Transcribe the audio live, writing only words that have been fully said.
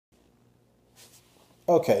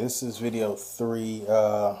Okay, this is video three.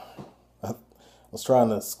 I was trying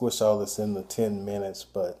to squish all this into 10 minutes,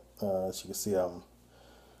 but as you can see, I'm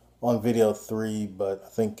on video three, but I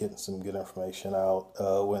think getting some good information out.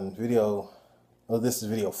 This is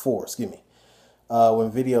video four, excuse me.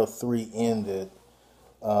 When video three ended,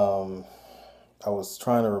 um, I was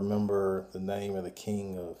trying to remember the name of the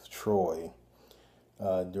king of Troy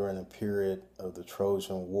during the period of the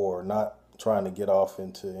Trojan War. Not trying to get off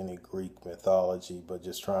into any Greek mythology, but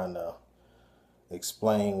just trying to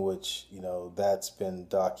explain which, that's been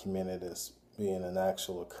documented as being an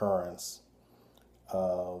actual occurrence.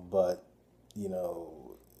 But, you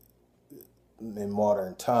know, in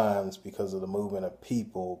modern times, because of the movement of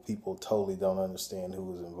people totally don't understand who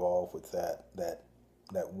was involved with that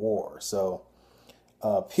war. So,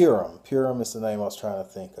 Pyrrhum is the name I was trying to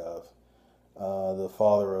think of. The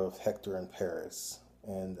father of Hector and Paris,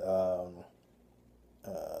 and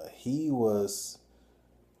he was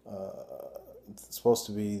supposed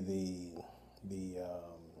to be the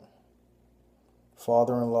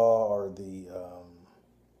father-in-law or the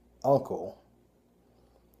uncle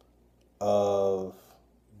of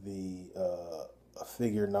the a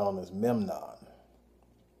figure known as Memnon,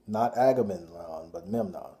 not Agamemnon, but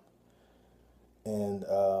Memnon, and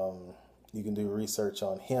you can do research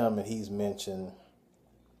on him, and he's mentioned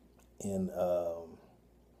in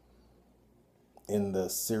in the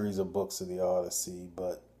series of books of the Odyssey,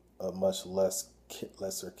 but a much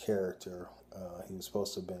lesser character. He was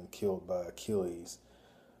supposed to have been killed by Achilles.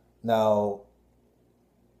 Now,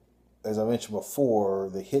 as I mentioned before,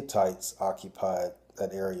 the Hittites occupied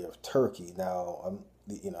that area of Turkey. Now,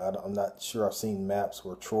 I'm not sure. I've seen maps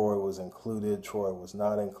where Troy was included, Troy was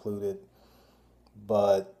not included,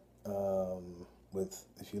 but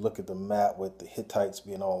if you look at the map with the Hittites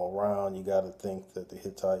being all around, you got to think that the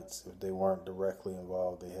Hittites, if they weren't directly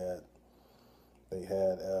involved, they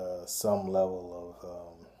had some level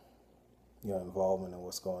of involvement in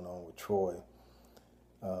what's going on with Troy.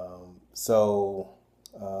 So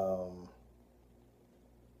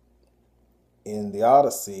in the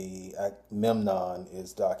Odyssey, Memnon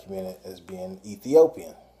is documented as being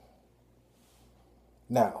Ethiopian.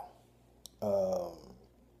 Now, um,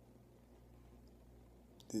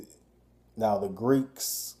 now the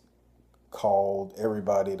Greeks called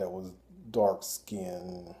everybody that was dark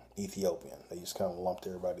skinned Ethiopian. They just kind of lumped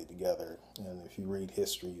everybody together, and if you read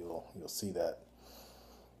history, you'll see that.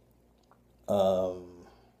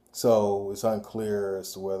 So it's unclear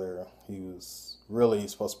as to whether he was really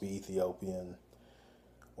supposed to be Ethiopian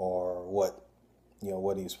or what he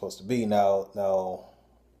was supposed to be. Now,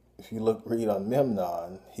 if you read on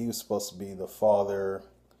Memnon, he was supposed to be the father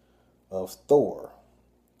of Thor,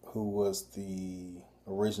 who was the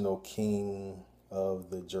original king of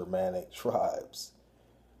the Germanic tribes.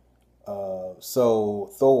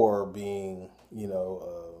 So Thor being, a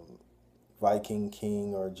Viking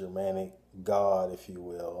king or Germanic god, if you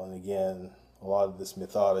will. And again, a lot of this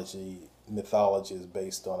mythology is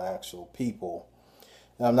based on actual people.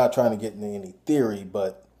 Now, I'm not trying to get into any theory,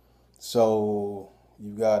 but so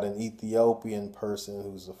you've got an Ethiopian person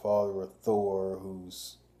who's the father of Thor,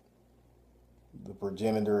 who's the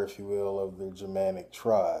progenitor, if you will, of the Germanic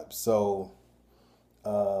tribe. So,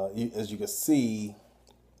 as you can see,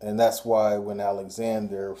 and that's why when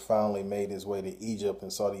Alexander finally made his way to Egypt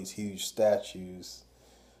and saw these huge statues,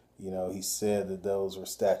 he said that those were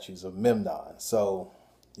statues of Memnon. So,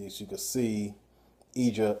 as you can see,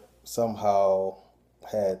 Egypt somehow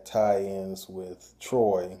had tie-ins with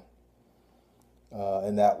Troy,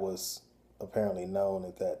 and that was apparently known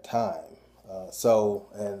at that time.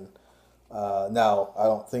 Now, I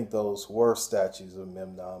don't think those were statues of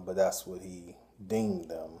Memnon, but that's what he deemed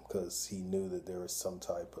them because he knew that there was some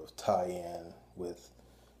type of tie-in with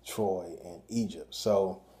Troy and Egypt.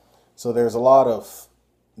 So there's a lot of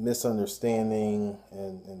misunderstanding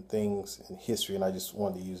and things in history, and I just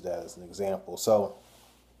wanted to use that as an example. So,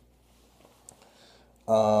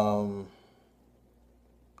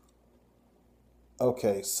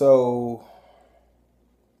 okay, so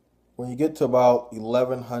when you get to about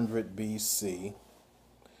 1100 BC,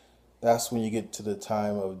 that's when you get to the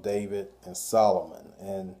time of David and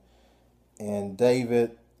Solomon. And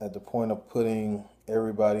David, at the point of putting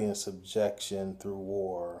everybody in subjection through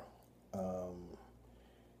war,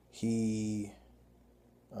 he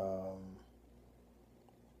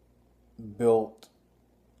built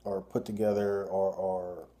or put together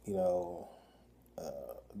or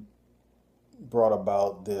brought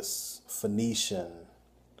about this Phoenician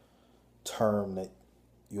term that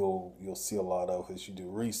you'll see a lot of as you do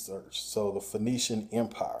research. So the Phoenician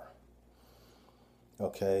Empire.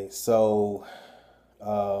 Okay, so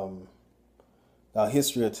Now,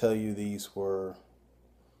 history will tell you these were,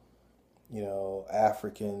 an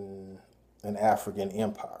African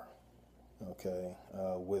empire, okay,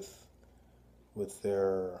 with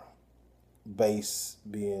their base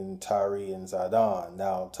being Tyre and Zidon.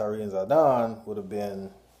 Now, Tyre and Zidon would have been,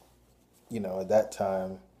 at that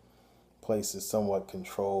time, places somewhat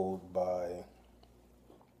controlled by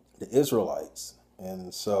the Israelites.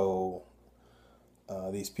 And so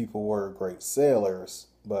these people were great sailors,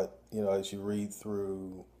 but, as you read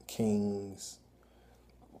through Kings,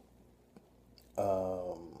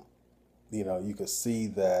 you could see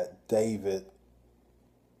that David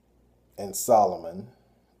and Solomon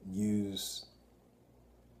used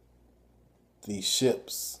these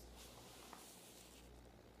ships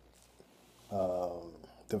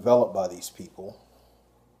developed by these people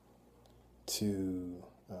to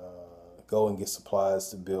go and get supplies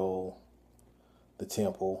to build the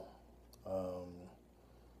temple,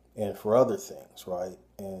 and for other things, right?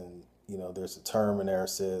 And there's a term in there that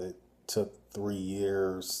said it took 3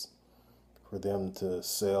 years for them to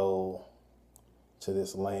sail to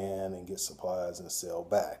this land and get supplies and sail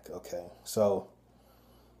back. Okay, so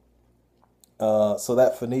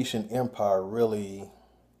that Phoenician Empire really,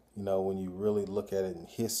 when you really look at it in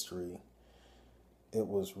history, it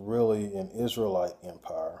was really an Israelite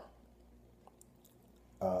empire.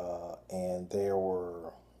 And there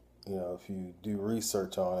were, if you do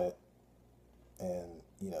research on it, and,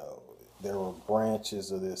 there were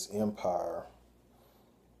branches of this empire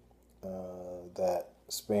that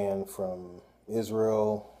spanned from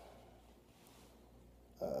Israel,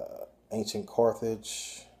 ancient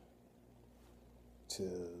Carthage,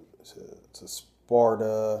 to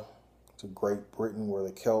Sparta, to Great Britain where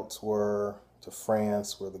the Celts were, to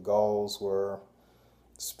France where the Gauls were,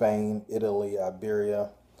 Spain, Italy,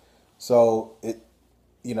 Iberia. So it,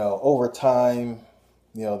 over time,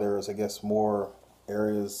 there was, I guess, more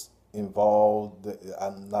areas involved.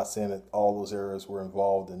 I'm not saying that all those areas were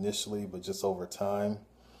involved initially, but just over time,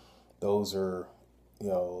 those are,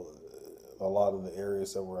 a lot of the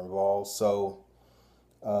areas that were involved. So,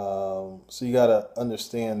 so you got to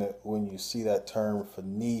understand that when you see that term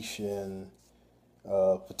Phoenician,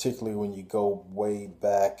 particularly when you go way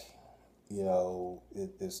back,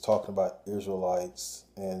 it's talking about Israelites,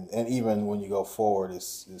 and even when you go forward,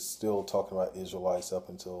 it's still talking about Israelites up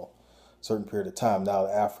until a certain period of time. Now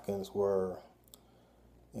the Africans were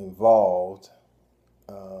involved,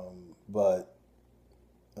 but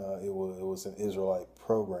it was an Israelite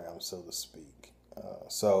program, so to speak.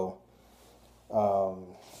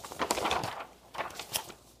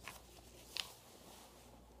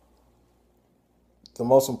 The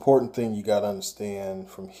most important thing you got to understand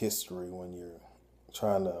from history when you're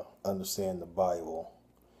trying to understand the Bible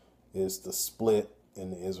is the split in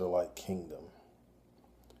the Israelite kingdom.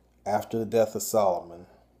 After the death of Solomon,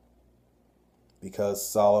 because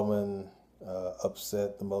Solomon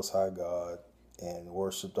upset the Most High God and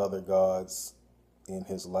worshipped other gods in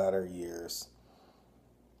his latter years,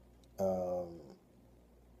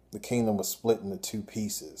 the kingdom was split into two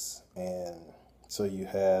pieces. And so you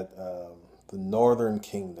had the northern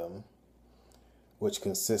kingdom, which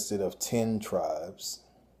consisted of 10 tribes,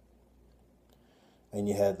 and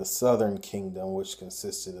you had the southern kingdom, which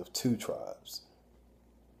consisted of 2 tribes,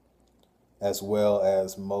 as well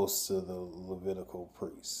as most of the Levitical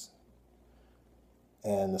priests.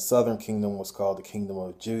 And the southern kingdom was called the kingdom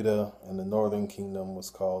of Judah, and the northern kingdom was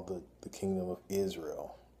called the kingdom of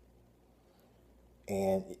Israel.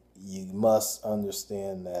 And you must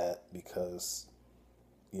understand that, because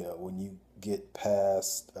when you get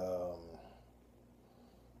past the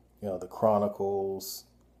Chronicles,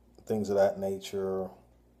 things of that nature,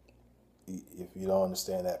 if you don't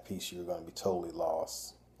understand that piece, you're going to be totally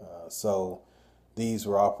lost. So these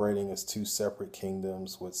were operating as 2 separate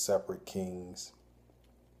kingdoms with separate kings.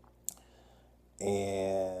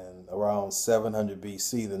 And around 700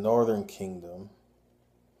 BC, the northern kingdom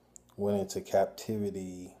went into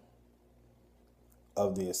captivity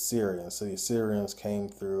of the Assyrians. So the Assyrians came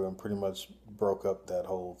through and pretty much broke up that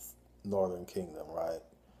whole northern kingdom, right?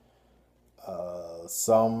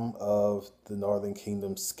 Some of the northern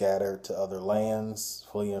kingdom scattered to other lands,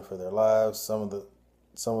 fleeing for their lives. Some of the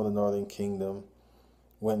northern kingdom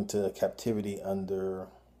went into captivity under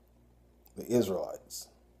the Israelites.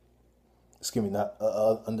 Excuse me, not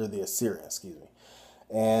under the Assyrians. Excuse me.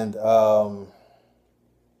 And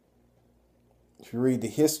if you read the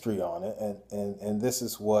history on it, and this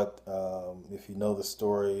is what, if you know the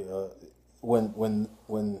story, when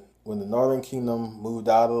the northern kingdom moved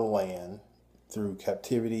out of the land through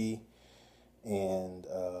captivity and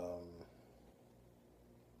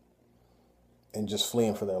and just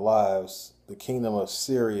fleeing for their lives, the kingdom of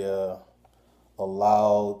Syria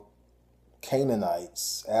allowed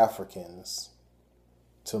Canaanites, Africans,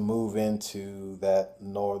 to move into that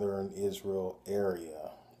northern Israel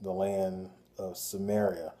area, the land of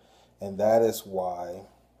Samaria. And that is why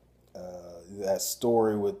that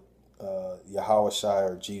story with Yahushua,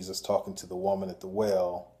 or Jesus, talking to the woman at the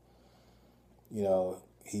well,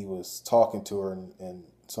 he was talking to her and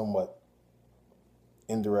somewhat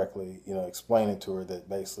indirectly, explaining to her that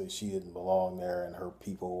basically she didn't belong there and her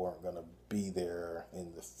people weren't going to be there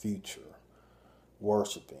in the future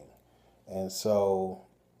worshiping. And so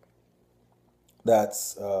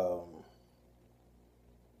that's,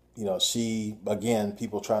 she, again,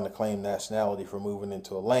 people trying to claim nationality for moving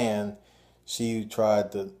into a land. She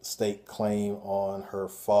tried to stake claim on her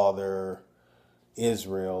father,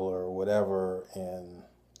 Israel, or whatever. And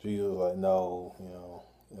Jesus was like, no,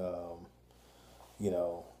 you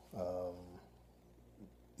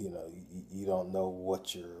don't know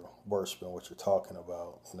what you're worshiping, what you're talking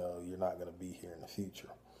about. You're not going to be here in the future.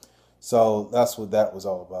 So that's what that was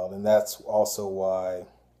all about. And that's also why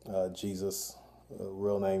Jesus,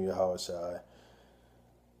 real name Yahushua,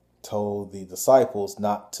 told the disciples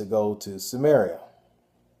not to go to Samaria.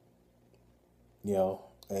 And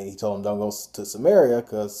he told them don't go to Samaria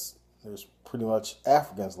because there's pretty much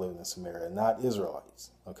Africans living in Samaria, not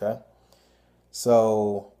Israelites. Okay?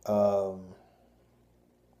 So,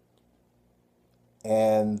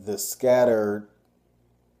 and the scattered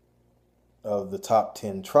of the top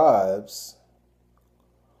 10 tribes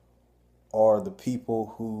are the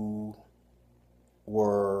people who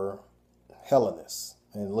were Hellenists.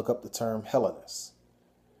 And look up the term Hellenists,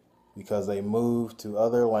 because they moved to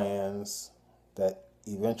other lands that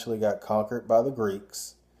eventually got conquered by the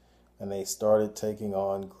Greeks, and they started taking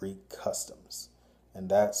on Greek customs. And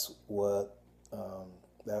that's what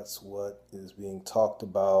is being talked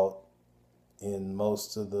about in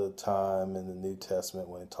most of the time in the New Testament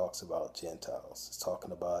when it talks about Gentiles. It's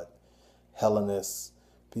talking about Hellenists,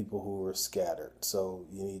 people who were scattered. So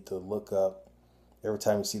you need to look up, every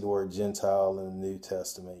time you see the word Gentile in the New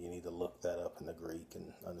Testament, you need to look that up in the Greek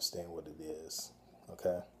and understand what it is.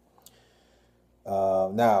 Okay?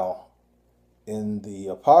 Now, in the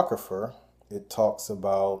Apocrypha, it talks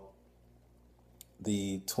about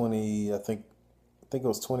the I think it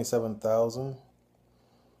was 27,000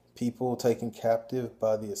 people taken captive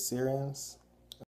by the Assyrians.